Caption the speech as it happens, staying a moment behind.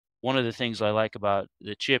one of the things I like about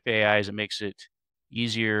the Chip AI is it makes it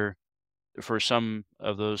easier for some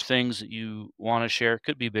of those things that you want to share.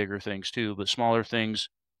 Could be bigger things too, but smaller things,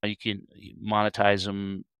 you can monetize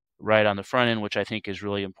them right on the front end, which I think is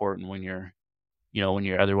really important when when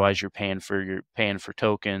you're otherwise you're paying for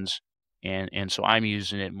tokens, and so I'm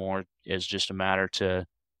using it more as just a matter to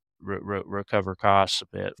recover costs a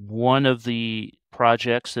bit. One of the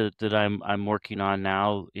projects that I'm working on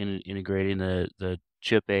now in integrating the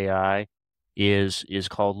Chip AI is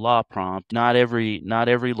called Law Prompt. Not every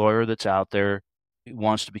lawyer that's out there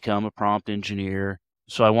wants to become a prompt engineer.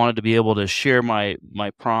 So I wanted to be able to share my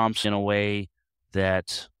prompts in a way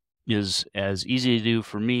that is as easy to do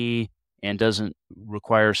for me and doesn't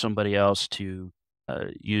require somebody else to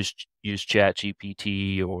use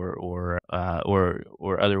ChatGPT or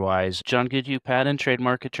otherwise. John Goodhue, patent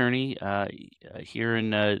trademark attorney here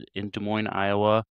in Des Moines, Iowa.